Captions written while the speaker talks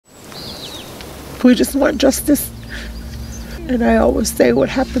We just want justice. And I always say, what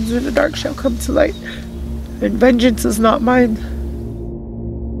happens in the dark shall come to light. And vengeance is not mine.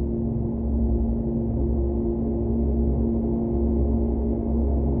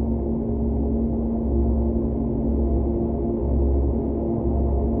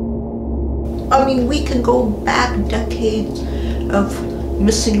 I mean, we can go back decades of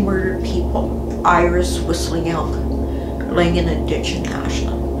missing, murdered people. Iris whistling elk, laying in a ditch in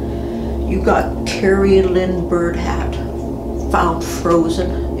Ashland. You got Carrie Lynn Birdhat, found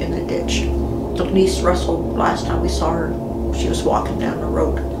frozen in a ditch. Denise Russell, last time we saw her, she was walking down the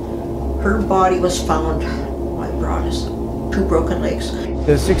road. Her body was found by Broadus, 2 broken legs.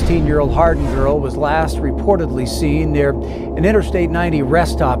 The 16-year-old Hardin girl was last reportedly seen near an Interstate 90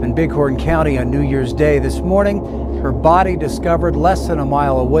 rest stop in Bighorn County on New Year's Day. This morning, her body discovered less than a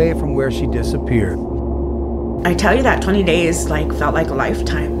mile away from where she disappeared. I tell you that 20 days felt like a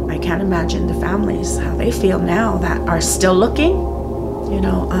lifetime. I can't imagine the families, how they feel now that are still looking. You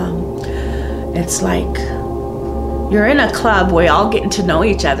know, it's like you're in a club where you're all getting to know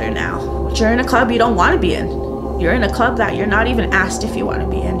each other now. But you're in a club you don't want to be in. You're in a club that you're not even asked if you want to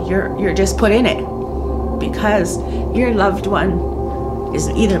be in. You're just put in it because your loved one is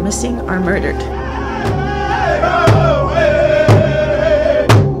either missing or murdered.